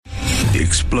The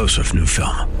explosive new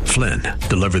film, Flynn,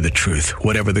 deliver the truth,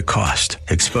 whatever the cost,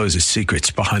 exposes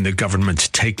secrets behind the government's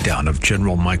takedown of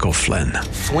General Michael Flynn.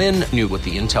 Flynn knew what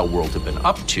the intel world had been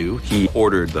up to. He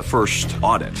ordered the first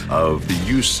audit of the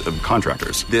use of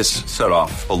contractors. This set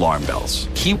off alarm bells.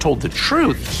 He told the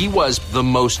truth. He was the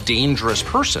most dangerous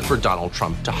person for Donald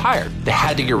Trump to hire. They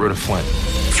had to get rid of Flynn.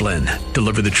 Flynn,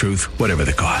 deliver the truth, whatever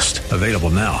the cost. Available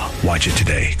now. Watch it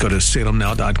today. Go to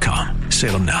salemnow.com.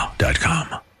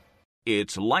 salemnow.com.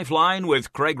 It's Lifeline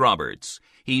with Craig Roberts.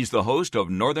 He's the host of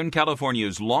Northern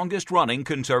California's longest-running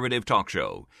conservative talk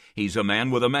show. He's a man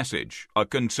with a message, a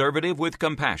conservative with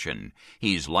compassion.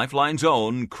 He's Lifeline's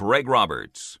own Craig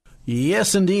Roberts.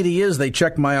 Yes, indeed he is. They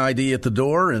checked my ID at the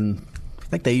door, and I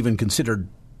think they even considered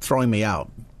throwing me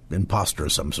out. Imposter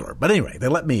of some sort. But anyway, they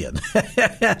let me in.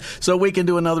 So we can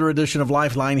do another edition of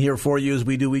Lifeline here for you as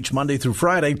we do each Monday through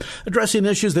Friday, addressing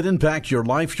issues that impact your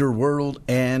life, your world,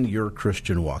 and your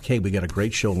Christian walk. Hey, we got a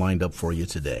great show lined up for you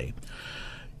today.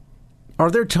 Are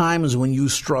there times when you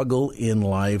struggle in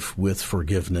life with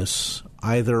forgiveness,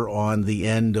 either on the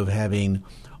end of having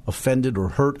offended or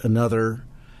hurt another,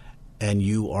 and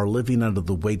you are living under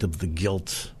the weight of the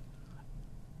guilt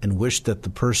and wish that the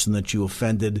person that you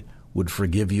offended would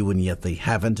forgive you, and yet they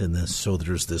haven't, and so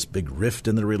there's this big rift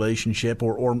in the relationship?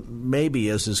 Or maybe,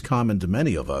 as is common to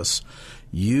many of us,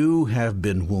 you have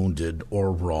been wounded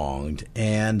or wronged,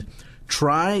 and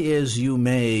try as you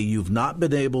may, you've not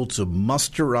been able to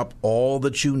muster up all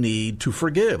that you need to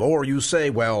forgive. Or you say,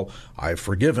 well, I've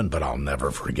forgiven, but I'll never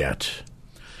forget.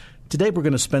 Today we're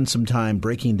going to spend some time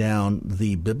breaking down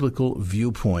the biblical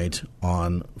viewpoint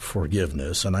on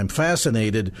forgiveness. And I'm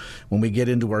fascinated when we get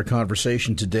into our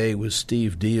conversation today with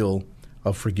Steve Deal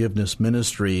of Forgiveness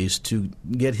Ministries to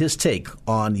get his take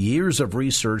on years of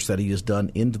research that he has done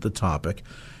into the topic.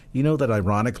 You know that,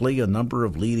 ironically, a number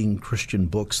of leading Christian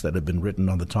books that have been written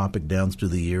on the topic down through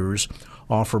the years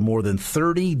offer more than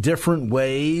 30 different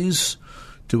ways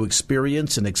to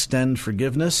experience and extend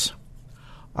forgiveness.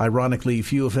 Ironically,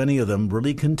 few, if any of them,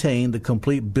 really contain the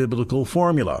complete biblical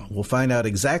formula. We'll find out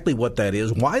exactly what that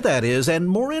is, why that is, and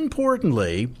more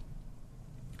importantly,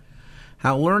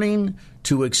 how learning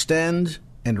to extend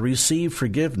and receive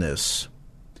forgiveness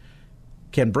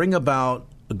can bring about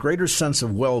a greater sense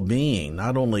of well-being,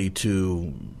 not only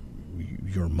to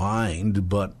your mind,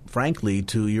 but frankly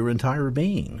to your entire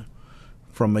being.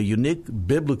 From a unique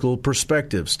biblical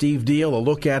perspective, Steve Deal, a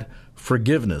look at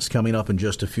forgiveness, coming up in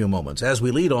just a few moments. As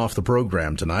we lead off the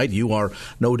program tonight, you are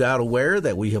no doubt aware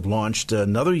that we have launched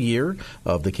another year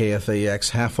of the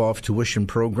KFAX half-off tuition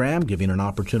program, giving an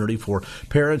opportunity for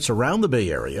parents around the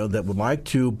Bay Area that would like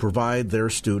to provide their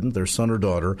student, their son or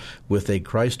daughter, with a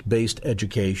Christ-based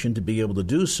education to be able to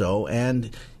do so and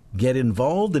get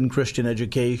involved in Christian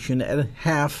education at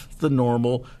half the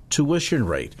normal tuition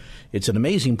rate. It's an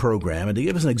amazing program, and to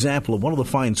give us an example of one of the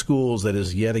fine schools that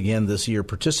is yet again this year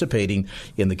participating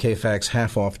in the KFAX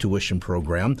half-off tuition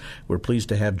program, we're pleased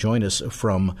to have join us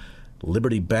from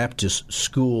Liberty Baptist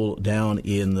School down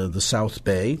in the South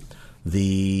Bay,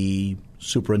 the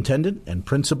superintendent and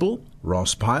principal,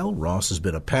 Ross Pyle. Ross has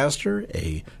been a pastor,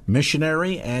 a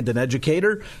missionary, and an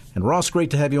educator. And Ross,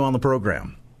 great to have you on the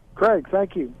program. Craig,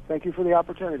 thank you. Thank you for the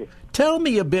opportunity. Tell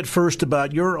me a bit first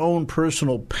about your own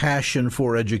personal passion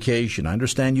for education. I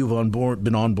understand you've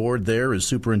been on board there as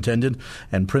superintendent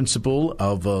and principal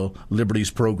of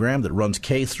Liberty's program that runs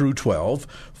K through 12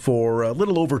 for a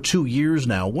little over 2 years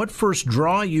now. What first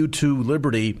draw you to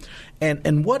Liberty,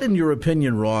 and what, in your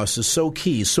opinion, Ross, is so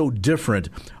key, so different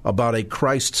about a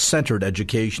Christ-centered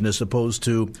education as opposed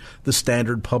to the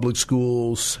standard public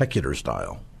school secular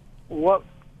style? What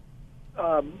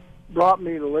brought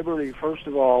me to Liberty, first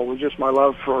of all, was just my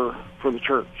love for the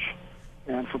church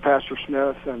and for Pastor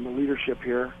Smith and the leadership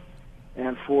here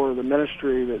and for the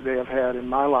ministry that they have had in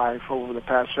my life over the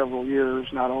past several years,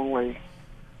 not only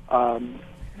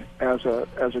as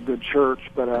a good church,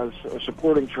 but as a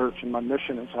supporting church in my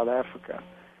mission in South Africa.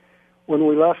 When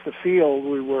we left the field,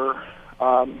 we were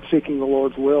seeking the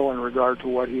Lord's will in regard to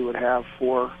what He would have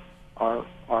for our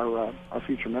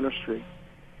future ministry.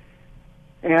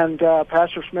 And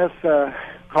Pastor Smith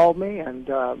called me and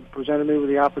presented me with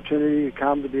the opportunity to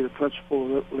come to be the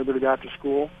principal of Liberty Baptist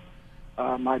School.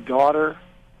 My daughter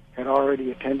had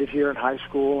already attended here in high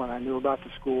school, and I knew about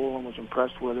the school and was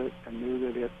impressed with it and knew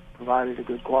that it provided a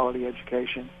good quality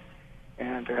education.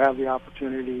 And to have the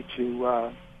opportunity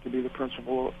to be the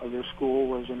principal of this school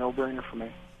was a no-brainer for me.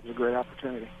 It was a great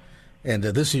opportunity. And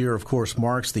this year, of course,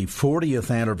 marks the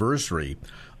 40th anniversary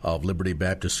of Liberty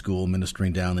Baptist School,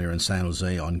 ministering down there in San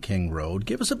Jose on King Road.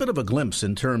 Give us a bit of a glimpse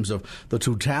in terms of the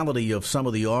totality of some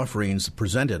of the offerings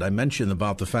presented. I mentioned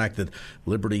about the fact that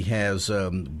Liberty has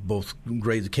both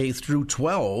grades K through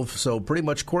 12, so pretty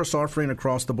much course offering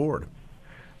across the board.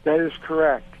 That is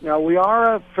correct. Now, we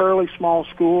are a fairly small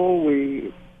school.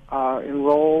 We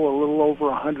enroll a little over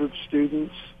 100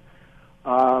 students.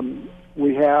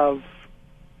 We have,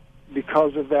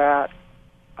 because of that,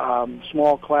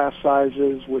 small class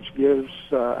sizes, which gives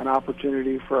an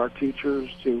opportunity for our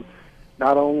teachers to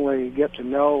not only get to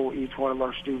know each one of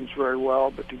our students very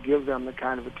well, but to give them the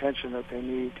kind of attention that they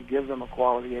need to give them a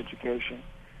quality education.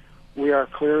 We are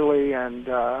clearly and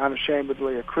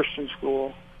unashamedly a Christian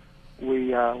school. We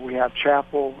have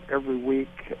chapel every week,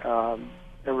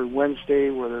 every Wednesday,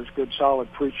 where there's good,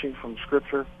 solid preaching from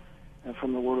Scripture and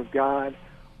from the Word of God.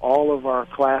 All of our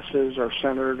classes are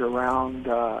centered around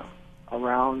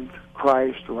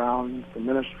Christ, around the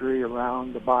ministry,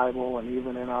 around the Bible, and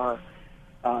even in our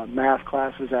math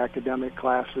classes, academic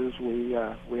classes, we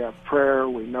have prayer.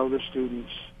 We know the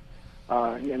students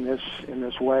in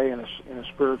this way, in a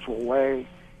spiritual way,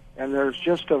 and there's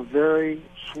just a very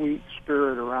sweet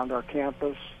spirit around our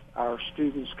campus. Our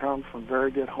students come from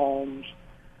very good homes.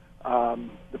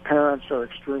 The parents are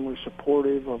extremely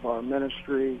supportive of our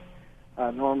ministry.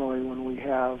 Normally, when we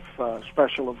have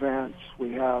special events,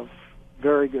 we have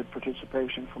very good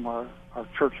participation from our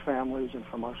church families and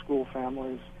from our school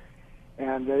families,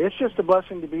 and it's just a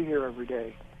blessing to be here every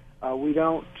day. We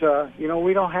don't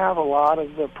have a lot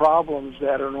of the problems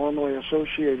that are normally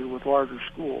associated with larger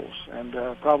schools, and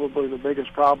probably the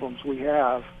biggest problems we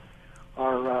have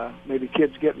are maybe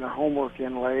kids getting their homework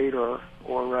in late, or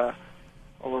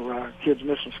kids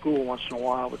missing school once in a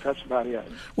while, but that's about it.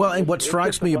 Well, and what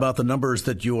strikes me about the numbers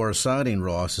that you are citing,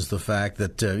 Ross, is the fact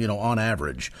that, on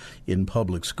average, in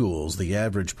public schools, the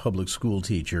average public school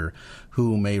teacher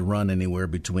who may run anywhere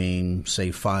between,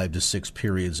 say, 5 to 6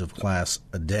 periods of class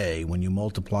a day, when you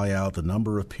multiply out the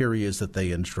number of periods that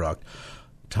they instruct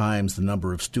times the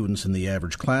number of students in the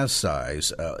average class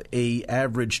size, a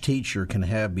average teacher can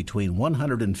have between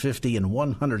 150 and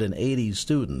 180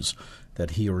 students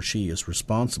that he or she is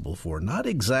responsible for. Not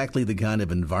exactly the kind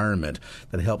of environment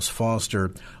that helps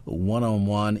foster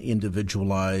one-on-one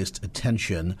individualized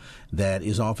attention that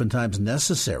is oftentimes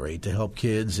necessary to help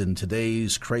kids in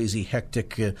today's crazy,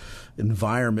 hectic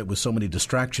environment with so many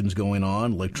distractions going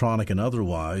on, electronic and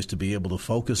otherwise, to be able to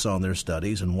focus on their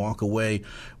studies and walk away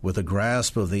with a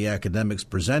grasp of the academics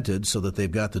presented so that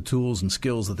they've got the tools and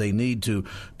skills that they need to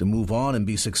move on and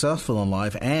be successful in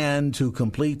life and to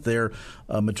complete their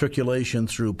matriculation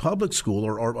through public school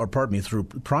through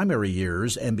primary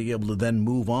years and be able to then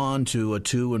move on to a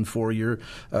 2- and 4-year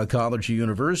college or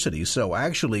university. So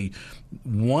actually,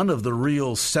 one of the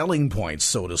real selling points,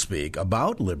 so to speak,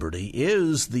 about Liberty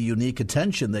is the unique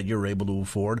attention that you're able to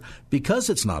afford because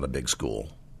it's not a big school.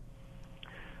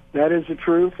 That is the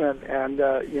truth, and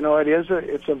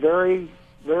it's a very,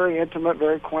 very intimate,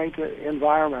 very quaint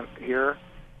environment here,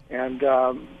 and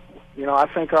I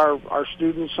think our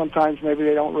students, sometimes maybe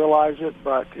they don't realize it,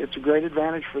 but it's a great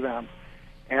advantage for them.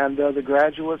 And the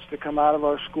graduates that come out of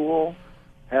our school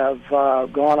have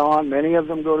gone on. Many of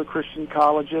them go to Christian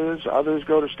colleges. Others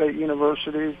go to state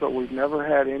universities, but we've never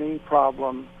had any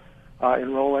problem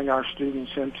enrolling our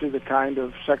students into the kind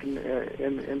of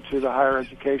into the higher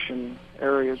education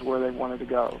areas where they wanted to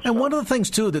go. And one of the things,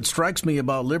 too, that strikes me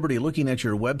about Liberty, looking at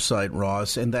your website,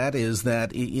 Ross, and that is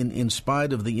that in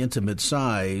spite of the intimate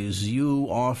size, you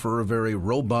offer a very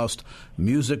robust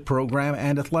music program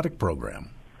and athletic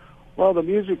program. Well, the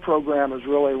music program is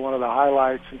really one of the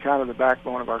highlights and kind of the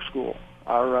backbone of our school.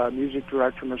 Our music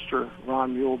director, Mr.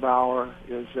 Ron Muehlbauer,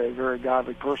 is a very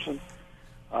godly person.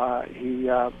 He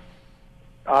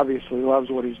obviously loves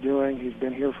what he's doing. He's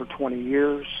been here for 20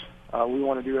 years. We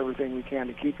want to do everything we can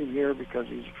to keep him here because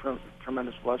he's a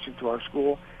tremendous blessing to our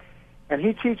school. And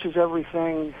he teaches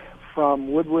everything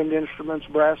from woodwind instruments,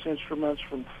 brass instruments,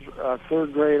 from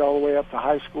third grade all the way up to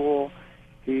high school.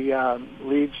 He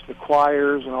leads the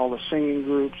choirs and all the singing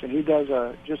groups, and he does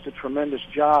just a tremendous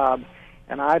job.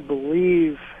 And I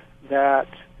believe that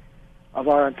of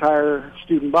our entire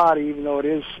student body, even though it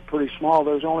is pretty small,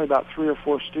 there's only about 3 or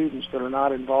 4 students that are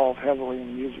not involved heavily in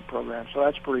the music program, so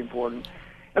that's pretty important.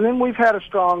 And then we've had a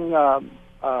strong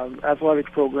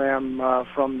athletics program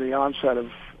from the onset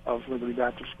of Liberty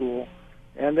Baptist School.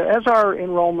 And as our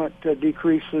enrollment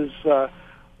decreases,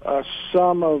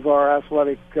 some of our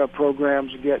athletic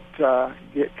programs get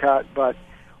cut, but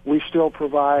we still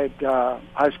provide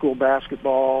high school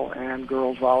basketball and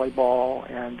girls volleyball,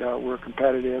 and we're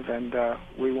competitive, and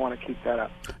we want to keep that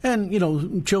up. And,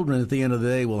 children at the end of the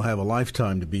day will have a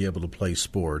lifetime to be able to play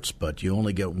sports, but you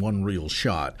only get one real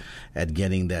shot at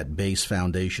getting that base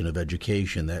foundation of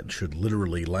education that should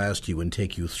literally last you and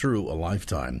take you through a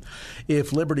lifetime.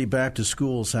 If Liberty Baptist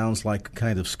School sounds like a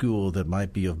kind of school that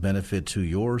might be of benefit to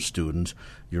your student,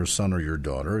 your son or your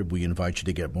daughter, we invite you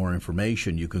to get more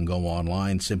information. You can go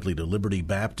online simply to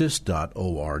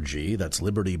libertybaptist.org. That's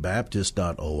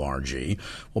libertybaptist.org.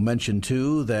 We'll mention,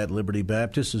 too, that Liberty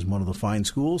Baptist is one of the fine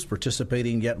schools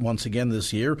participating yet once again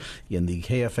this year in the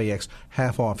KFAX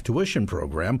half-off tuition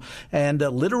program. And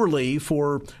literally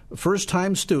for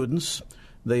first-time students,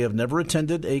 they have never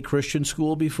attended a Christian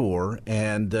school before,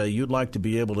 and you'd like to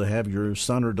be able to have your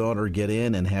son or daughter get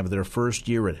in and have their first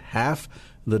year at half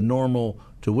the normal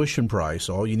tuition price.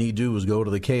 All you need to do is go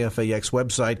to the KFAX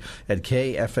website at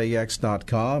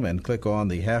kfax.com and click on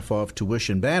the half-off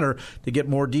tuition banner to get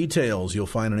more details. You'll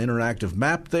find an interactive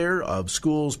map there of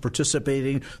schools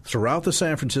participating throughout the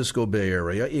San Francisco Bay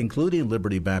Area, including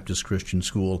Liberty Baptist Christian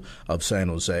School of San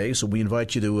Jose. So we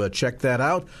invite you to check that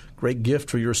out. Great gift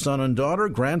for your son and daughter.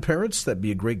 Grandparents, that'd be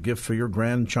a great gift for your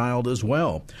grandchild as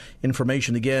well.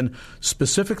 Information, again,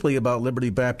 specifically about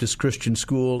Liberty Baptist Christian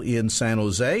School in San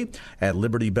Jose at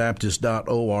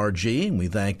libertybaptist.org. And we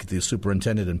thank the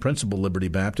superintendent and principal Liberty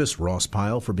Baptist, Ross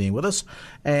Pyle, for being with us.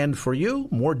 And for you,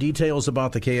 more details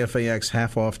about the KFAX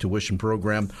half-off tuition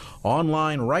program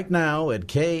online right now at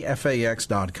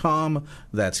kfax.com.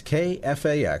 That's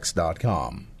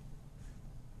kfax.com.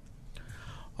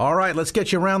 All right, let's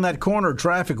get you around that corner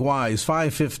traffic-wise.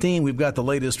 5:15, we've got the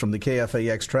latest from the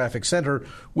KFAX Traffic Center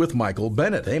with Michael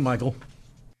Bennett. Hey, Michael.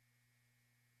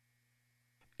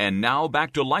 And now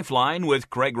back to Lifeline with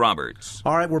Craig Roberts.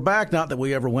 All right, we're back. Not that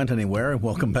we ever went anywhere.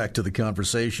 Welcome back to the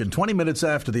conversation. 20 minutes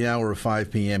after the hour of 5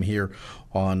 p.m. here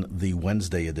on the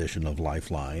Wednesday edition of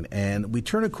Lifeline. And we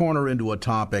turn a corner into a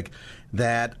topic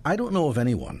that I don't know of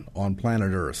anyone on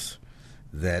planet Earth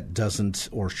that doesn't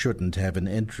or shouldn't have an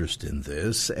interest in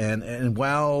this. And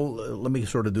while, let me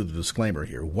sort of do the disclaimer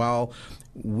here, while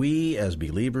we as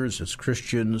believers, as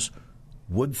Christians,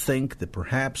 would think that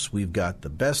perhaps we've got the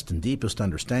best and deepest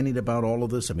understanding about all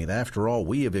of this, I mean, after all,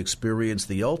 we have experienced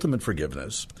the ultimate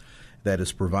forgiveness that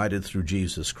is provided through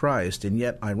Jesus Christ, and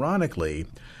yet, ironically,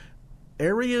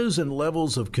 areas and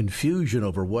levels of confusion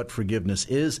over what forgiveness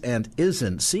is and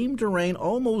isn't seem to reign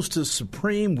almost as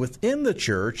supreme within the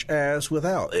church as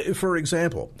without. For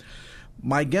example,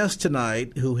 my guest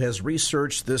tonight, who has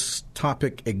researched this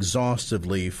topic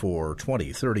exhaustively for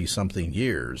 20, 30-something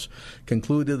years,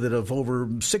 concluded that of over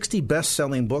 60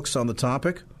 best-selling books on the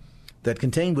topic, that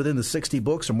contained within the 60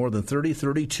 books are more than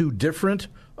 32 different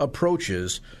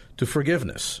approaches to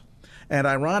forgiveness. And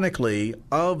ironically,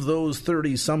 of those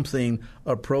 30-something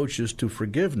approaches to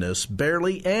forgiveness,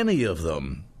 barely any of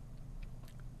them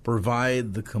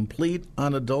provide the complete,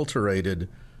 unadulterated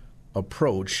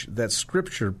approach that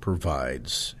Scripture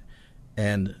provides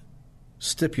and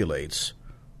stipulates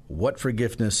what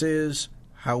forgiveness is,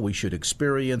 how we should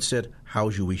experience it, how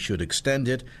we should extend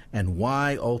it, and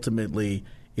why ultimately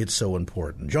it's so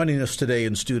important. Joining us today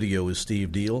in studio is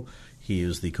Steve Deal. He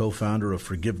is the co-founder of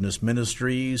Forgiveness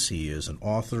Ministries. He is an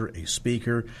author, a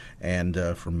speaker, and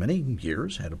for many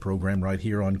years had a program right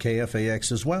here on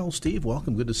KFAX as well. Steve,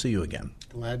 welcome. Good to see you again.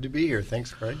 Glad to be here.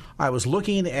 Thanks, Craig. I was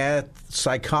looking at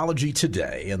Psychology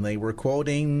Today, and they were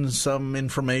quoting some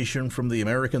information from the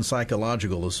American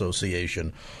Psychological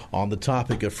Association on the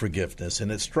topic of forgiveness,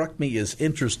 and it struck me as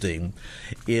interesting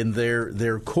in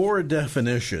their core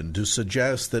definition to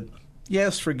suggest that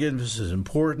yes, forgiveness is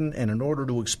important, and in order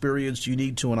to experience, you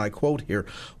need to, and I quote here,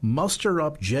 muster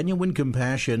up genuine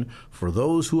compassion for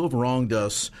those who have wronged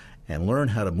us and learn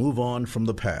how to move on from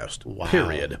the past,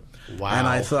 period. Wow. And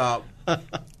I thought,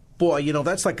 boy,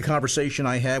 that's like a conversation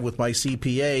I had with my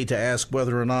CPA to ask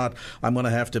whether or not I'm going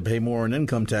to have to pay more in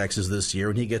income taxes this year,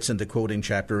 and he gets into quoting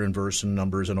chapter and verse and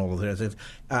numbers and all of that.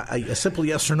 A simple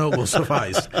yes or no will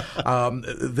suffice.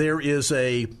 There is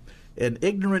an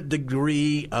ignorant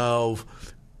degree of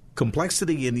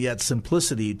complexity and yet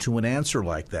simplicity to an answer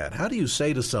like that. How do you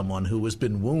say to someone who has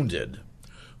been wounded,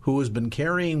 who has been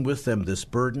carrying with them this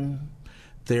burden,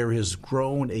 there has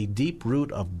grown a deep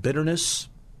root of bitterness,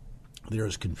 there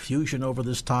is confusion over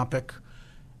this topic,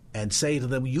 and say to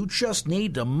them, you just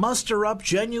need to muster up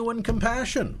genuine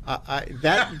compassion?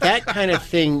 That kind of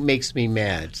thing makes me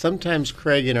mad. Sometimes,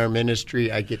 Craig, in our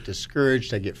ministry, I get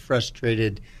discouraged, I get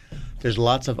frustrated. There's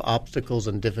lots of obstacles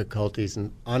and difficulties,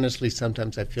 and honestly,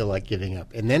 sometimes I feel like giving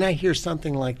up. And then I hear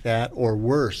something like that, or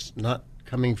worse, not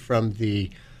coming from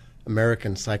the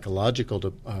American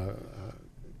psychological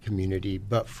community,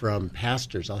 but from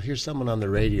pastors. I'll hear someone on the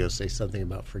radio say something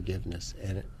about forgiveness,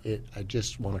 and I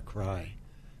just want to cry,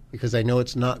 because I know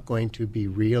it's not going to be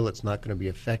real. It's not going to be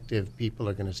effective. People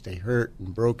are going to stay hurt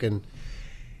and broken,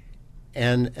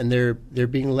 and they're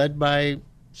being led by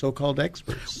so-called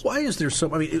experts. Why is there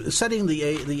so? I mean, setting the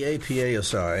APA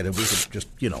aside, and we could just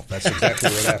that's exactly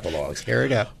where that belongs. Tear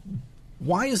it up.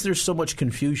 Why is there so much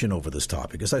confusion over this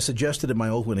topic? As I suggested in my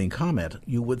opening comment,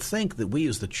 you would think that we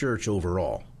as the church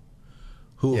overall,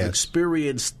 who have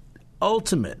experienced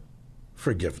ultimate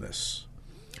forgiveness,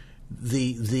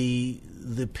 the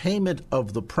payment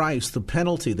of the price, the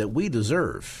penalty that we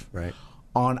deserve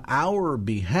on our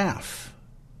behalf,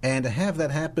 and to have that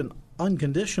happen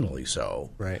unconditionally so.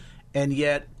 Right. And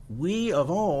yet we of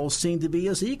all seem to be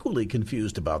as equally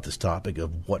confused about this topic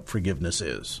of what forgiveness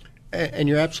is. And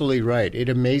you're absolutely right. It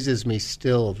amazes me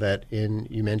still that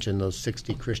you mentioned those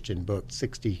 60 Christian books,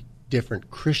 60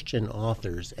 different Christian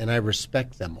authors, and I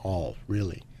respect them all,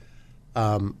 really.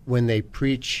 When they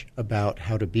preach about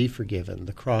how to be forgiven,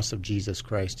 the cross of Jesus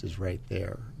Christ is right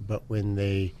there. But when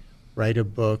they write a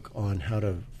book on how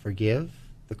to forgive,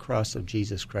 the cross of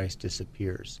Jesus Christ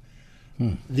disappears.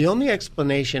 The only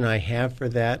explanation I have for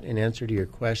that, in answer to your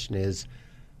question, is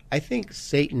I think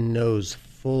Satan knows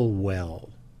full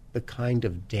well the kind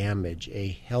of damage a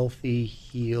healthy,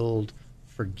 healed,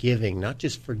 forgiving, not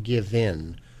just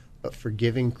forgiven, but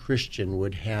forgiving Christian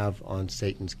would have on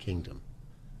Satan's kingdom,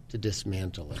 to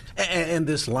dismantle it. And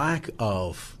this lack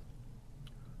of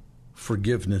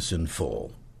forgiveness in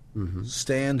full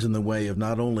stands in the way of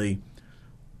not only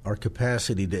our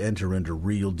capacity to enter into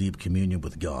real deep communion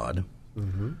with God,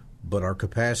 but our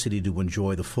capacity to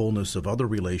enjoy the fullness of other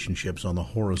relationships on the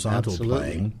horizontal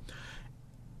plane.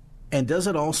 And does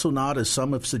it also not, as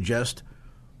some have suggested,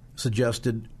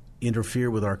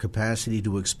 interfere with our capacity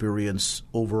to experience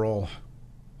overall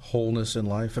wholeness in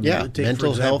life? I mean,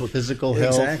 mental health, physical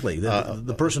health. Exactly.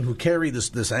 The person who carried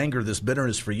this anger, this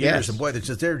bitterness for years, and boy,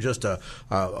 they're just a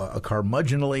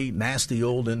curmudgeonly, nasty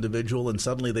old individual, and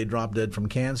suddenly they drop dead from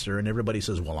cancer, and everybody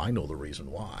says, well, I know the reason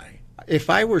why. If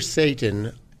I were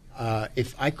Satan,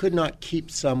 if I could not keep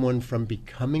someone from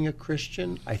becoming a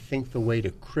Christian, I think the way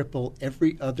to cripple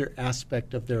every other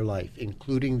aspect of their life,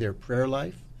 including their prayer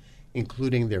life,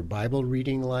 including their Bible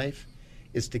reading life,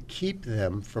 is to keep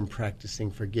them from practicing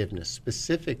forgiveness,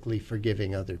 specifically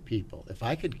forgiving other people. If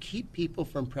I could keep people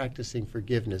from practicing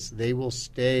forgiveness, they will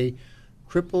stay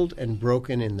crippled and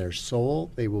broken in their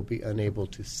soul. They will be unable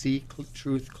to see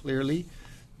truth clearly.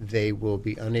 They will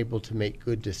be unable to make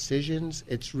good decisions.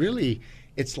 It's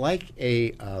like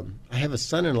I have a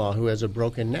son-in-law who has a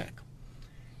broken neck,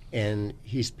 and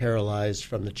he's paralyzed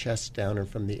from the chest down and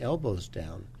from the elbows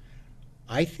down.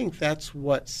 I think that's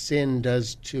what sin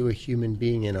does to a human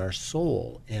being in our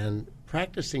soul. And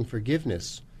practicing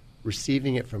forgiveness,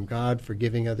 receiving it from God,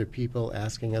 forgiving other people,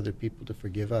 asking other people to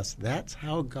forgive us, that's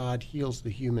how God heals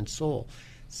the human soul.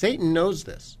 Satan knows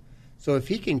this. So if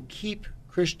he can keep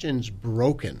Christians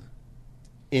broken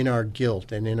in our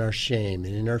guilt and in our shame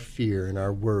and in our fear and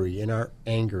our worry, in our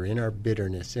anger, in our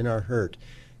bitterness, in our hurt,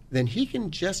 then he can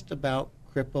just about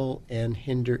cripple and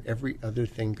hinder every other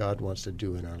thing God wants to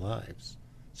do in our lives.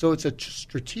 So it's a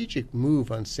strategic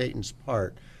move on Satan's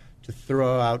part to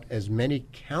throw out as many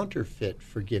counterfeit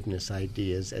forgiveness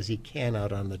ideas as he can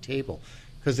out on the table.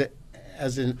 Because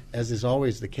as is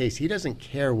always the case, he doesn't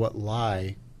care what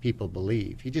lie people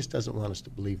believe. He just doesn't want us to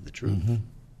believe the truth.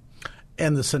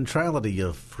 And the centrality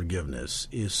of forgiveness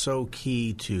is so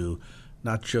key to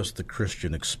not just the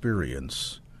Christian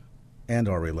experience and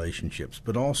our relationships,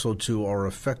 but also to our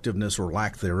effectiveness or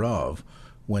lack thereof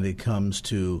when it comes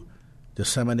to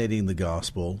disseminating the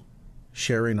gospel,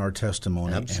 sharing our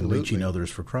testimony, and reaching others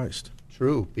for Christ.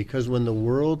 True, because when the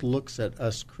world looks at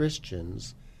us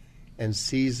Christians and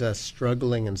sees us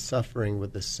struggling and suffering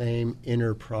with the same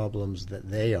inner problems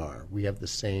that they are, we have the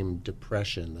same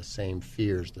depression, the same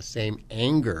fears, the same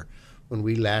anger when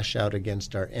we lash out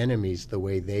against our enemies the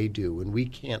way they do, when we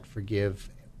can't forgive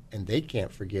and they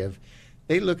can't forgive,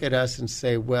 they look at us and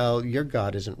say, well, your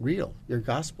God isn't real. Your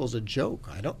gospel's a joke.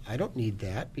 I don't need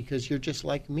that because you're just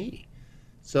like me.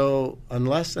 So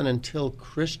unless and until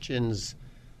Christians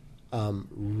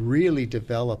really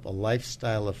develop a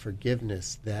lifestyle of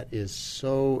forgiveness that is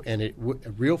so, and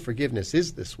real forgiveness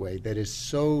is this way, that is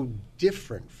so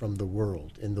different from the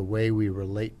world in the way we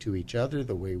relate to each other,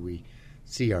 the way we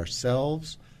see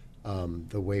ourselves,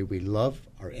 the way we love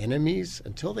our enemies.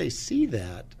 Until they see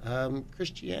that,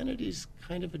 Christianity's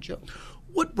kind of a joke.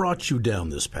 What brought you down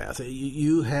this path?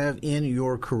 You have in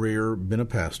your career been a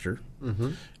pastor.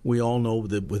 Mm-hmm. We all know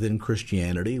that within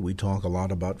Christianity we talk a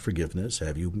lot about forgiveness.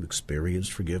 Have you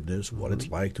experienced forgiveness? What it's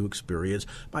like to experience?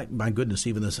 My goodness,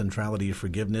 even the centrality of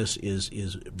forgiveness is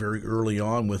very early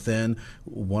on within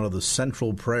one of the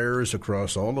central prayers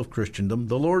across all of Christendom,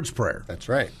 the Lord's Prayer. That's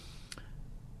right.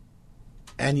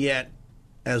 And yet,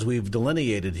 as we've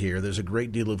delineated here, there's a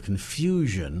great deal of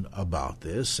confusion about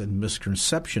this and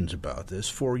misconceptions about this.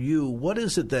 For you, what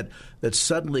is it that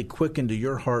suddenly quickened to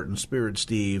your heart and spirit,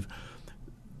 Steve,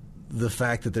 the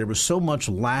fact that there was so much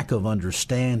lack of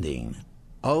understanding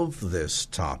of this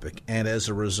topic and as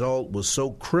a result was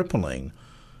so crippling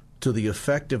to the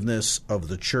effectiveness of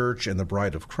the church and the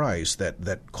bride of Christ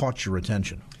that caught your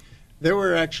attention? There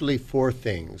were actually 4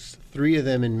 things, 3 of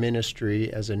them in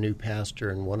ministry as a new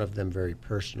pastor and one of them very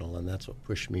personal, and that's what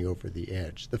pushed me over the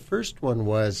edge. The first one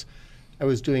was I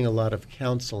was doing a lot of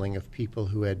counseling of people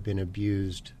who had been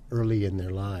abused early in their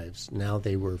lives. Now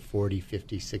they were 40,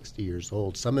 50, 60 years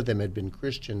old. Some of them had been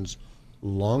Christians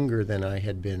longer than I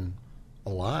had been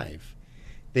alive.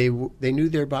 They knew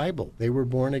their Bible. They were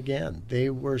born again.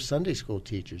 They were Sunday school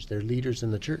teachers. They're leaders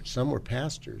in the church. Some were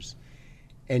pastors.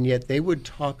 And yet they would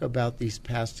talk about these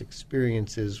past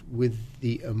experiences with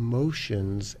the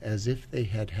emotions as if they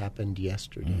had happened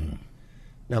yesterday. Mm.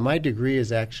 Now, my degree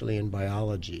is actually in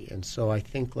biology, and so I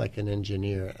think like an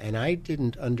engineer. And I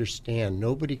didn't understand,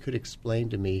 nobody could explain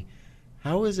to me,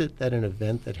 how is it that an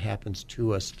event that happens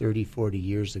to us 30, 40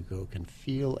 years ago can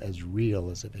feel as real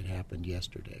as if it happened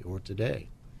yesterday or today?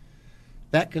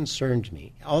 That concerned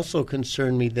me. Also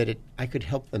concerned me that I could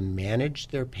help them manage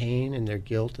their pain and their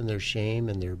guilt and their shame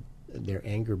and their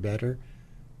anger better,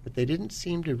 but they didn't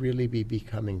seem to really be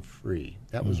becoming free.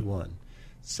 That was one.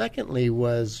 Secondly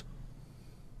was,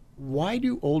 why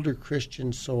do older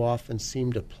Christians so often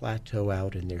seem to plateau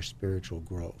out in their spiritual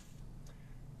growth?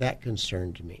 That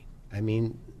concerned me. I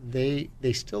mean, they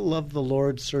still loved the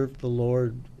Lord, served the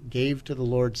Lord, gave to the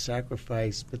Lord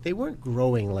sacrifice, but they weren't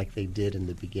growing like they did in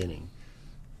the beginning.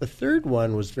 The third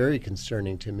one was very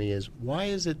concerning to me is, why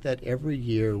is it that every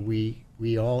year we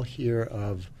all hear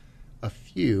of a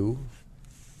few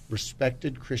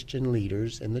respected Christian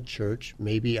leaders in the church,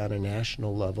 maybe on a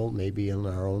national level, maybe on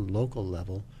our own local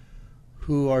level,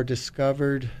 who are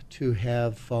discovered to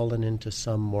have fallen into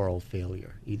some moral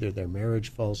failure? Either their marriage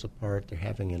falls apart, they're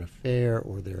having an affair,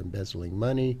 or they're embezzling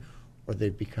money, or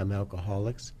they've become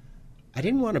alcoholics. I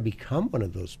didn't want to become one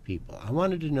of those people. I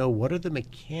wanted to know, what are the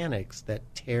mechanics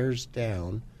that tears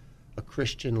down a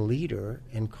Christian leader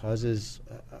and causes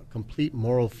a complete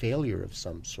moral failure of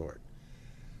some sort.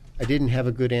 I didn't have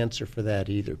a good answer for that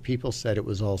either. People said it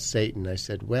was all Satan. I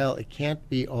said, well, it can't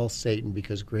be all Satan,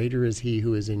 because greater is he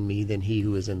who is in me than he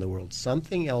who is in the world.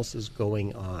 Something else is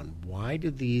going on. Why do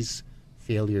these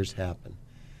failures happen?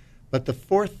 But the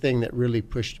fourth thing that really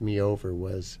pushed me over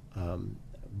was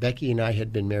Becky and I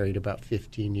had been married about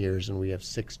 15 years, and we have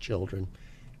 6 children.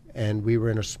 And we were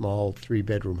in a small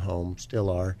 3-bedroom home, still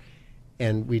are.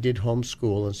 And we did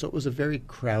homeschool, and so it was a very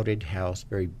crowded house,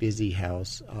 very busy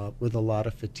house, with a lot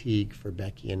of fatigue for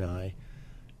Becky and I.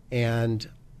 And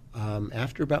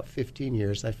after about 15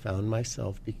 years, I found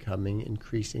myself becoming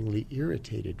increasingly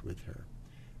irritated with her.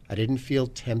 I didn't feel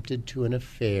tempted to an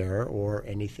affair or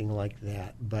anything like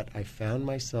that, but I found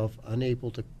myself unable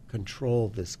to control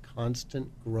this constant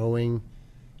growing.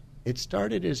 It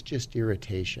started as just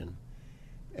irritation.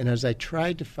 And as I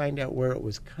tried to find out where it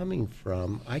was coming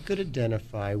from, I could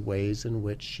identify ways in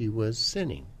which she was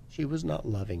sinning. She was not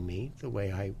loving me the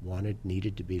way I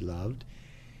needed to be loved.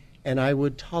 And I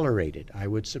would tolerate it. I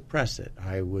would suppress it.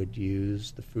 I would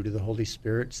use the fruit of the Holy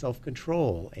Spirit,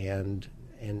 self-control, and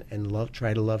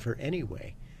try to love her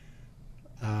anyway.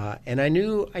 And I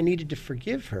knew I needed to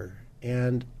forgive her.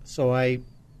 And so I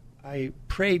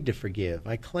prayed to forgive.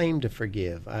 I claimed to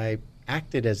forgive. I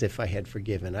acted as if I had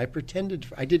forgiven. I pretended.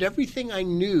 I did everything I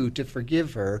knew to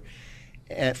forgive her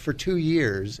for 2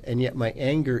 years, and yet my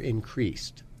anger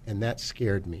increased, and that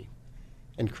scared me.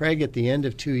 And Craig, at the end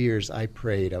of 2 years, I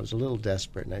prayed. I was a little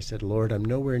desperate, and I said, Lord, I'm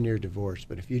nowhere near divorce,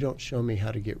 but if you don't show me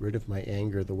how to get rid of my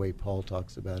anger the way Paul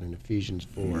talks about in Ephesians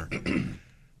 4,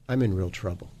 I'm in real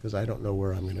trouble, because I don't know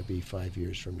where I'm going to be 5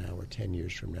 years from now or 10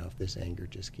 years from now if this anger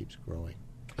just keeps growing.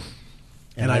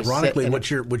 And ironically, what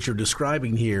you're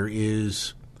describing here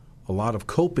is a lot of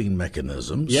coping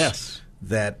mechanisms. Yes.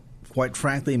 That, quite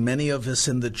frankly, many of us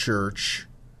in the church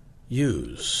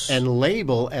use. And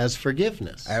label as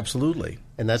forgiveness. Absolutely.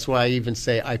 And that's why I even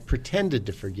say I pretended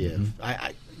to forgive.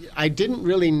 Mm-hmm. I didn't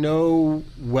really know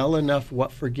well enough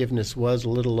what forgiveness was,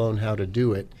 let alone how to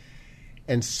do it.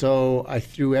 And so I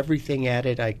threw everything at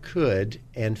it I could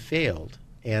and failed.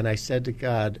 And I said to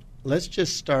God, let's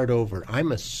just start over.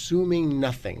 I'm assuming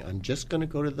nothing. I'm just going to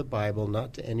go to the Bible,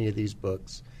 not to any of these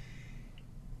books.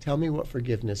 Tell me what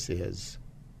forgiveness is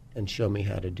and show me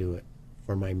how to do it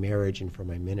for my marriage and for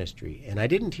my ministry. And I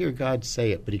didn't hear God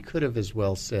say it, but he could have as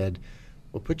well said,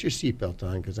 well, put your seatbelt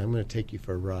on because I'm going to take you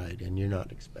for a ride, and you're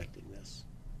not expecting this.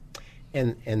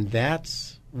 And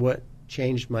that's what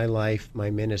changed my life, my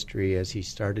ministry, as he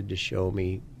started to show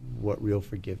me what real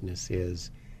forgiveness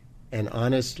is. And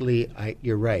honestly,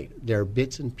 you're right. There are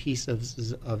bits and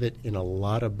pieces of it in a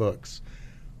lot of books,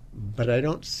 but I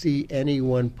don't see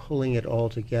anyone pulling it all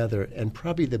together. And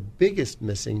probably the biggest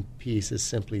missing piece is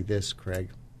simply this, Craig.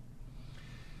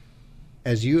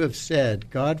 As you have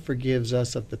said, God forgives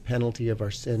us of the penalty of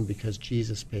our sin because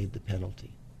Jesus paid the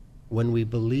penalty. When we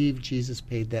believe Jesus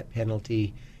paid that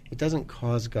penalty, it doesn't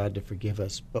cause God to forgive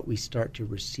us, but we start to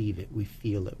receive it. We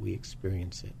feel it. We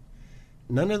experience it.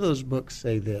 None of those books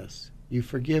say this. You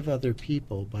forgive other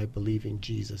people by believing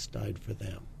Jesus died for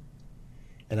them.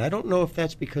 And I don't know if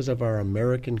that's because of our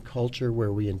American culture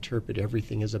where we interpret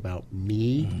everything as about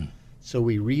me. Mm-hmm. So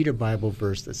we read a Bible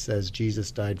verse that says Jesus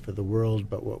died for the world,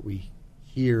 but what we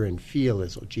hear and feel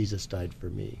is, oh, Jesus died for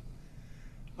me.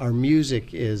 Our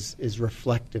music is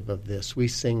reflective of this. We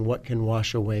sing, what can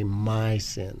wash away my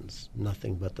sins?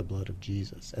 Nothing but the blood of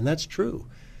Jesus. And that's true.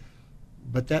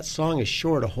 But that song is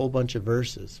short, a whole bunch of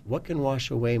verses. What can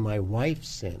wash away my wife's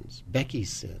sins,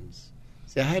 Becky's sins?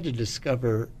 See, I had to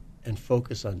discover and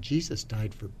focus on Jesus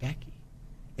died for Becky.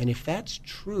 And if that's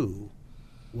true,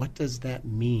 what does that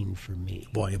mean for me?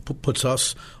 Boy, it puts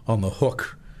us on the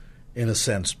hook, in a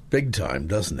sense, big time,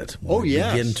 doesn't it? When we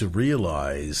begin to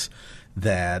realize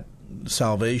that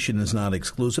salvation is not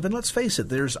exclusive. And let's face it,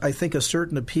 there's, I think, a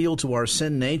certain appeal to our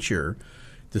sin nature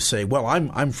to say, well,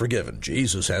 I'm forgiven.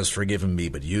 Jesus has forgiven me,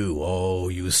 but you, oh,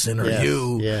 you sinner,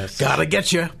 yes. Gotta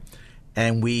get you.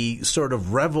 And we sort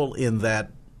of revel in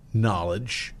that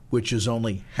knowledge, which is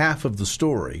only half of the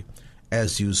story,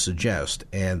 as you suggest,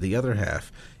 and the other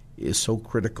half is so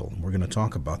critical. We're going to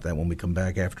talk about that when we come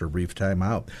back after a brief time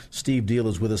out. Steve Deal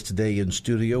is with us today in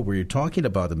studio, where you're talking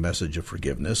about the message of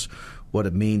forgiveness, what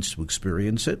it means to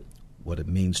experience it, what it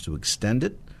means to extend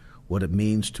it, what it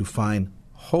means to find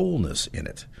wholeness in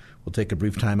it. We'll take a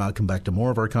brief time out, come back to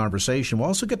more of our conversation. We'll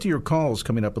also get to your calls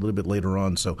coming up a little bit later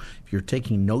on. So if you're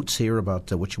taking notes here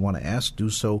about what you want to ask,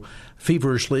 do so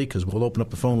feverishly, because we'll open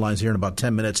up the phone lines here in about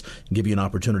 10 minutes and give you an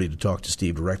opportunity to talk to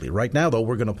Steve directly. Right now, though,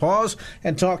 we're going to pause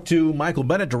and talk to Michael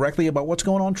Bennett directly about what's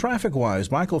going on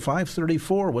traffic-wise. Michael,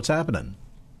 534, what's happening?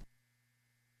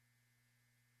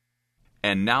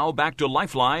 And now back to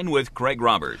Lifeline with Craig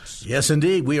Roberts. Yes,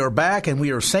 indeed. We are back, and we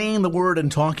are saying the word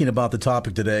and talking about the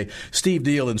topic today. Steve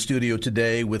Deal in studio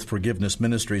today with Forgiveness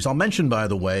Ministries. I'll mention, by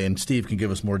the way, and Steve can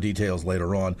give us more details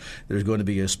later on, there's going to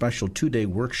be a special 2-day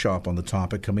workshop on the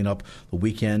topic coming up the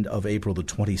weekend of April the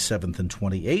 27th and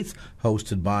 28th,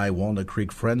 hosted by Walnut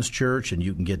Creek Friends Church, and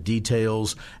you can get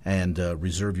details and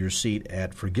reserve your seat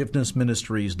at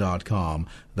forgivenessministries.com.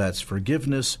 That's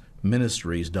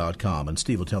forgivenessministries.com, and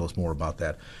Steve will tell us more about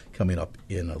that coming up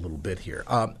in a little bit here.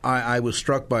 I was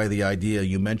struck by the idea,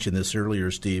 you mentioned this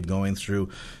earlier, Steve, going through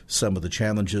some of the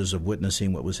challenges of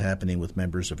witnessing what was happening with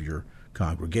members of your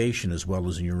congregation as well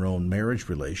as in your own marriage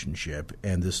relationship,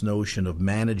 and this notion of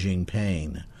managing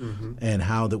pain, and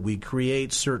how that we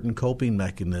create certain coping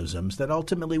mechanisms that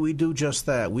ultimately we do just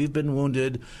that. We've been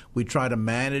wounded. We try to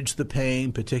manage the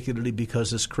pain, particularly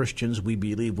because as Christians we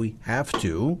believe we have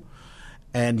to.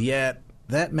 And yet,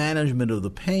 that management of the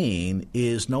pain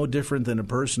is no different than a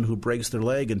person who breaks their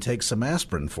leg and takes some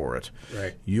aspirin for it.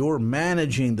 Right. You're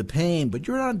managing the pain, but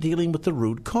you're not dealing with the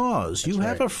root cause. That's you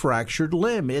have a fractured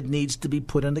limb. It needs to be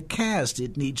put in a cast.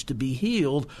 It needs to be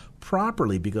healed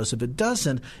properly, because if it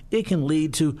doesn't, it can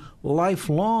lead to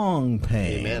lifelong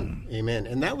pain. Amen. Amen.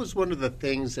 And that was one of the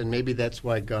things, and maybe that's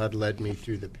why God led me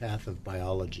through the path of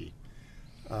biology.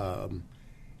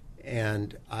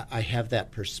 And I have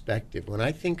that perspective. When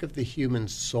I think of the human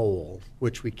soul,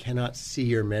 which we cannot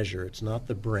see or measure, it's not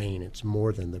the brain, it's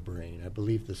more than the brain. I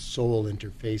believe the soul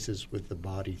interfaces with the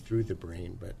body through the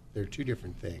brain, but they're two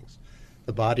different things.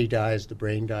 The body dies, the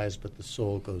brain dies, but the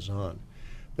soul goes on.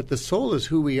 But the soul is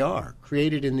who we are,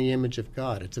 created in the image of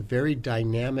God. It's a very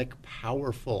dynamic,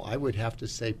 powerful, I would have to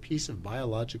say, piece of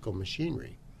biological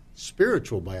machinery.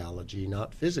 Spiritual biology,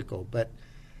 not physical, but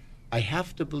I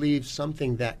have to believe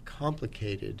something that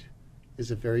complicated is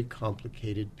a very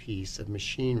complicated piece of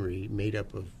machinery made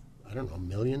up of, I don't know,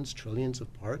 millions, trillions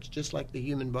of parts, just like the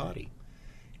human body.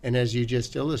 And as you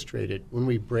just illustrated, when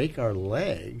we break our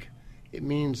leg, it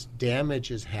means damage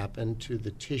has happened to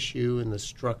the tissue and the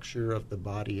structure of the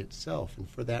body itself. And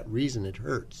for that reason, it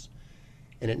hurts.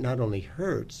 And it not only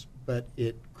hurts, but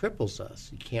it cripples us.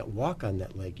 You can't walk on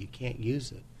that leg. You can't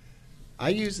use it. I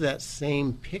use that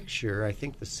same picture. I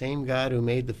think the same God who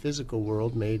made the physical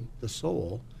world made the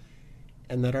soul,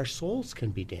 and that our souls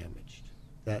can be damaged.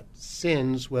 That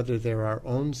sins, whether they're our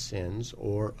own sins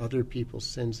or other people's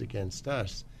sins against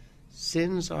us,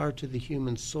 sins are to the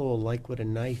human soul like what a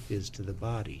knife is to the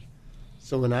body.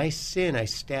 So when I sin, I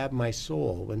stab my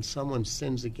soul. When someone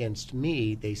sins against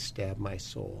me, they stab my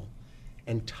soul.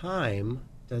 And time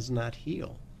does not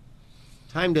heal.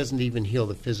 Time doesn't even heal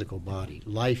the physical body.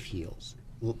 Life heals.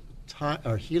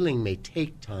 Our healing may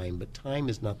take time, but time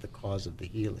is not the cause of the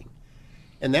healing.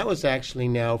 And that was actually,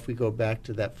 now if we go back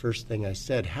to that first thing I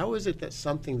said, how is it that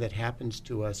something that happens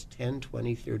to us 10,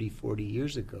 20, 30, 40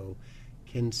 years ago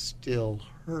can still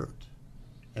hurt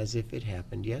as if it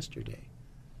happened yesterday?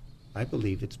 I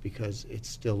believe it's because it's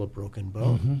still a broken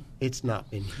bone. Mm-hmm. It's not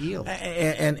been healed.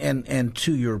 And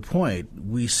to your point,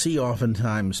 we see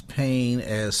oftentimes pain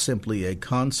as simply a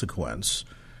consequence.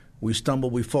 We stumble,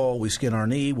 we fall, we skin our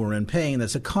knee, we're in pain.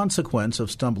 That's a consequence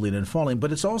of stumbling and falling,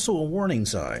 but it's also a warning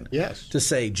sign. Yes. To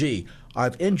say, gee,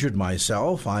 I've injured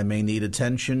myself. I may need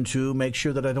attention to make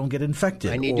sure that I don't get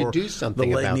infected. I need to do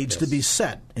something about this. The leg needs to be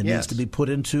set. It needs to be put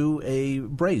into a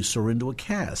brace or into a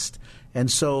cast. And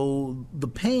so the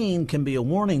pain can be a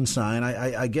warning sign.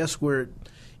 I guess where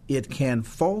it can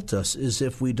fault us is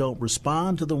if we don't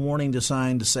respond to the warning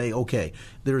sign to say, okay,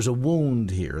 there's a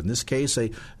wound here. In this case,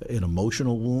 an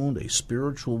emotional wound, a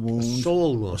spiritual wound. A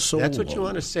soul wound. That's what wound. you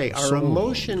want to say. Our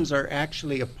emotions are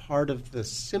actually a part of the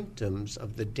symptoms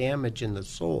of the damage in the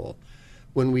soul.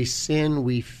 When we sin,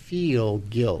 we feel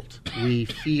guilt. We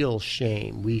feel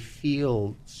shame. We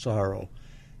feel sorrow.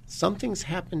 Something's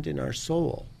happened in our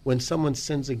soul. When someone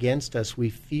sins against us, we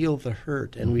feel the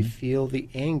hurt and we feel the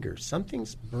anger.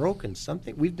 Something's broken.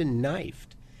 We've been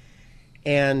knifed.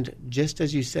 And just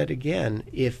as you said again,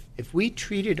 if we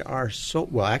treated our soul,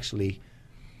 well, actually,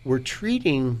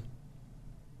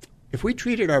 if we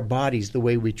treated our bodies the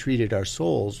way we treated our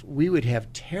souls, we would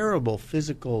have terrible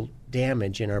physical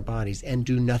damage in our bodies and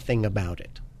do nothing about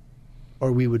it.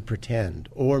 Or we would pretend.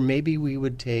 Or maybe we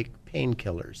would take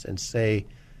painkillers and say,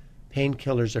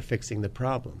 painkillers are fixing the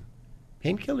problem.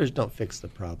 Painkillers don't fix the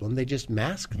problem. They just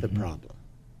mask the problem.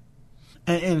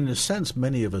 And in a sense,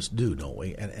 many of us do, don't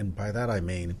we? And by that I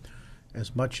mean,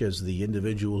 as much as the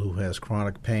individual who has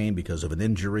chronic pain because of an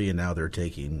injury and now they're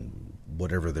taking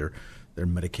whatever their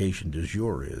medication du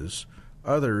jour is,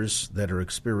 others that are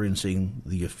experiencing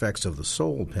the effects of the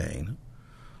soul pain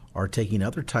are taking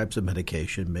other types of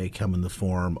medication, may come in the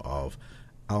form of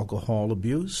alcohol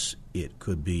abuse. It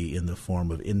could be in the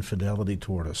form of infidelity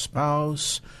toward a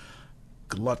spouse,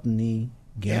 gluttony,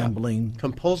 gambling.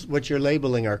 What you're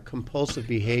labeling are compulsive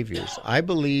behaviors. I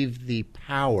believe the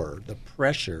power, the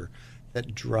pressure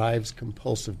that drives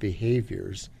compulsive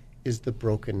behaviors is the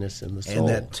brokenness in the soul. And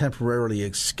that temporarily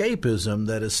escapism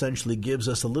that essentially gives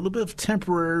us a little bit of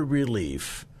temporary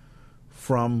relief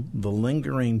from the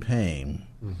lingering pain.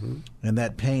 Mm-hmm. And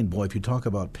that pain, boy, if you talk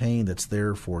about pain that's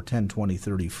there for 10, 20,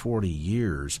 30, 40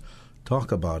 years,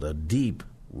 talk about a deep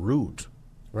root.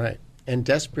 Right. And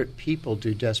desperate people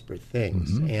do desperate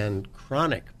things. Mm-hmm. And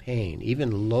chronic pain,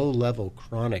 even low-level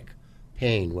chronic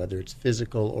pain, whether it's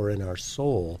physical or in our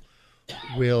soul,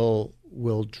 will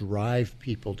drive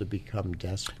people to become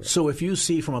desperate. So if you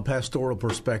see from a pastoral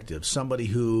perspective somebody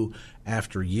who,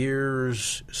 after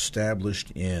years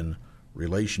established in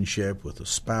relationship with a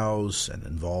spouse and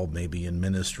involved maybe in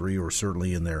ministry or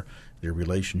certainly in their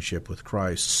relationship with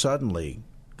Christ, suddenly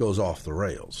goes off the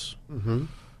rails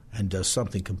and does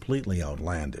something completely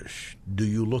outlandish, do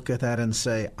you look at that and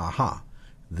say, aha,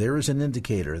 there is an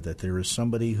indicator that there is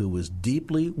somebody who was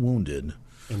deeply wounded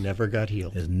and never got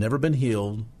healed, has never been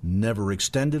healed, never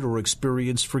extended or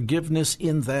experienced forgiveness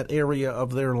in that area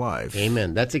of their life?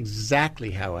 Amen. That's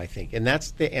exactly how I think. And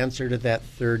that's the answer to that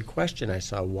third question I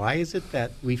saw. Why is it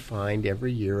that we find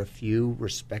every year a few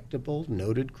respectable,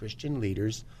 noted Christian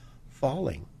leaders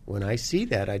falling? When I see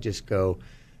that, I just go,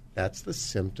 that's the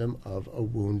symptom of a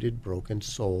wounded, broken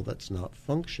soul that's not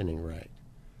functioning right.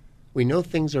 We know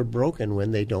things are broken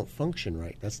when they don't function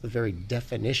right. That's the very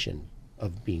definition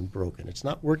of being broken. It's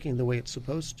not working the way it's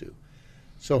supposed to.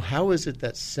 So how is it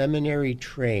that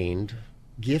seminary-trained,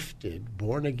 gifted,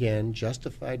 born-again,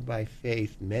 justified by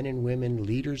faith, men and women,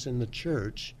 leaders in the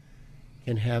church,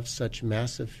 can have such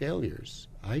massive failures?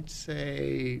 I'd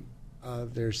say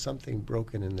there's something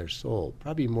broken in their soul,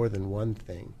 probably more than one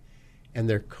thing. And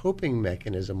their coping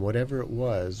mechanism, whatever it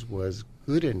was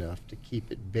good enough to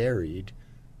keep it buried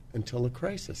until a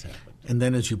crisis happened. And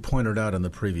then, as you pointed out in the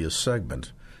previous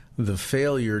segment, the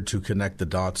failure to connect the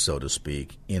dots, so to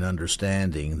speak, in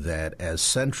understanding that as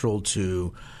central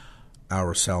to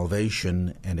our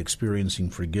salvation and experiencing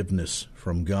forgiveness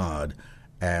from God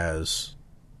as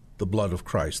the blood of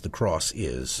Christ, the cross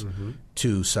is,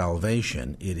 to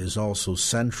salvation, it is also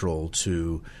central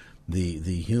to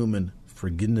the human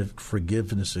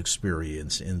forgiveness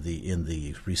experience in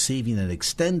the receiving and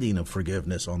extending of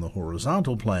forgiveness on the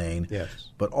horizontal plane. Yes.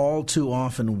 But all too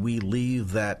often we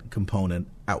leave that component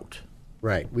out.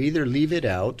 Right. We either leave it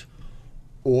out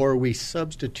or we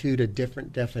substitute a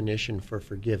different definition for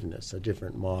forgiveness, a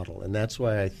different model. And that's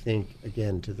why I think,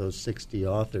 again, to those 60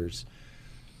 authors,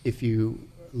 if you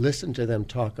listen to them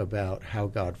talk about how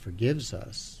God forgives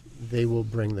us, they will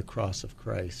bring the cross of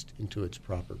Christ into its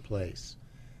proper place.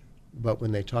 But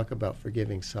when they talk about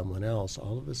forgiving someone else,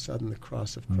 all of a sudden the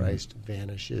cross of Christ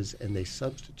vanishes and they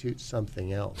substitute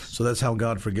something else. So that's how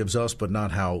God forgives us, but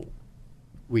not how,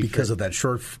 because of that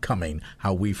shortcoming,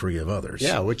 how we forgive others.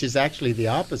 Yeah, which is actually the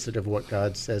opposite of what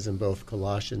God says in both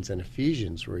Colossians and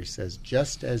Ephesians, where he says,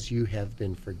 just as you have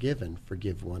been forgiven,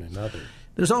 forgive one another.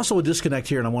 There's also a disconnect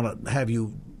here, and I want to have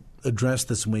you address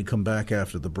this when we come back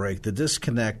after the break, the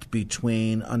disconnect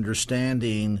between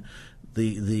understanding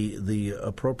the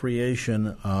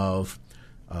appropriation of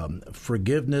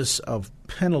forgiveness of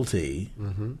penalty,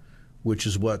 which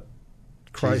is what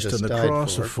Christ Jesus on the died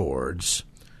cross for, affords,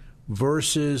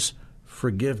 versus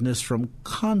forgiveness from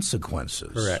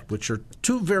consequences, correct, which are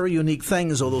two very unique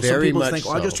things, although very some people think,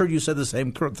 so. I just heard you said the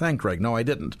same thing, Craig. No, I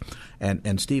didn't.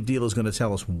 And Steve Deal is going to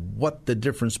tell us what the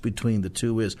difference between the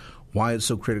two is, why it's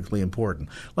so critically important.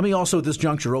 Let me also at this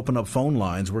juncture open up phone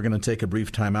lines. We're going to take a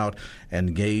brief time out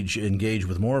and engage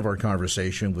with more of our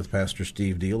conversation with Pastor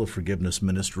Steve Deal of Forgiveness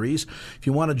Ministries. If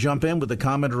you want to jump in with a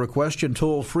comment or a question,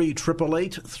 toll free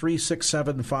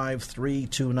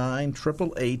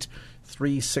 888-367-5329,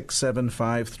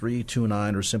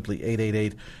 888-367-5329, or simply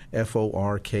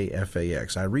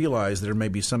 888-FORKFAX. I realize there may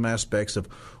be some aspects of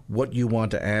what you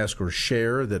want to ask or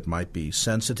share that might be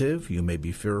sensitive. You may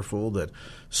be fearful that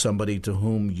somebody to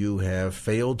whom you have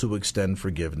failed to extend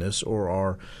forgiveness or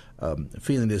are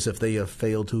feeling as if they have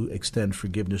failed to extend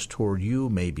forgiveness toward you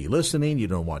may be listening. You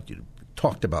don't want you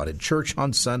talked about in church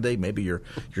on Sunday. Maybe your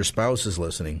spouse is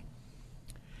listening.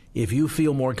 If you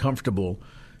feel more comfortable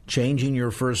changing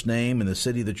your first name in the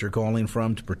city that you're calling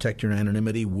from to protect your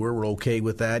anonymity, we're okay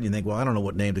with that. You think, well, I don't know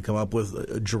what name to come up with.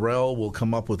 Jarrell will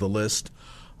come up with a list.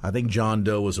 I think John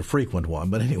Doe is a frequent one.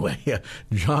 But anyway,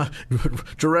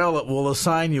 Jarrell will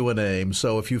assign you a name.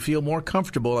 So if you feel more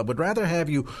comfortable, I would rather have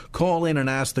you call in and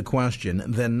ask the question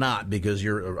than not, because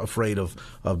you're afraid of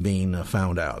being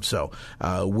found out. So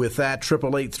with that,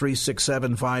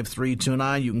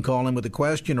 888-367-5329. You can call in with a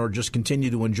question or just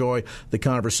continue to enjoy the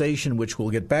conversation, which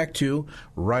we'll get back to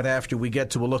right after we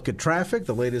get to a look at traffic,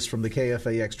 the latest from the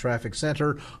KFAX Traffic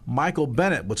Center. Michael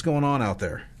Bennett, what's going on out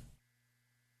there?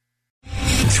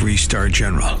 3-star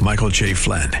General Michael J.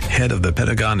 Flynn, head of the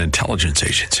Pentagon Intelligence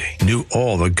Agency, knew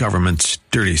all the government's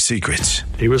dirty secrets.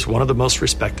 He was one of the most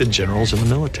respected generals in the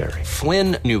military.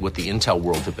 Flynn knew what the intel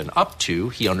world had been up to.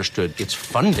 He understood its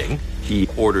funding. He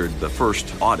ordered the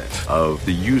first audit of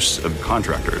the use of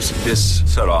contractors. This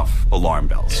set off alarm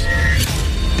bells.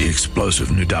 The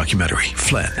explosive new documentary,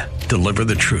 Flynn, Deliver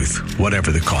the Truth,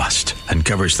 Whatever the Cost,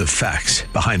 uncovers the facts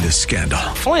behind this scandal.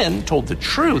 Flynn told the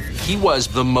truth. He was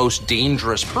the most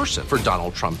dangerous person for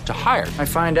Donald Trump to hire. I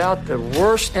find out the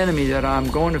worst enemy that I'm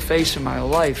going to face in my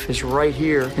life is right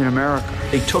here in America.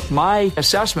 They took my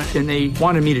assessment and they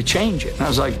wanted me to change it. And I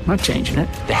was like, I'm not changing it.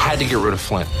 They had to get rid of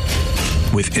Flynn.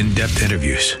 With in-depth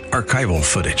interviews, archival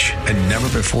footage, and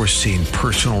never-before-seen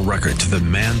personal records of the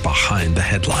man behind the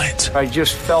headlines. I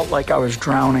just felt like I was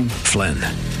drowning. Flynn,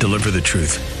 Deliver the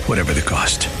Truth, Whatever the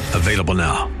Cost. Available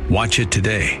now. Watch it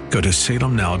today. Go to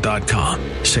salemnow.com.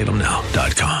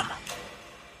 salemnow.com.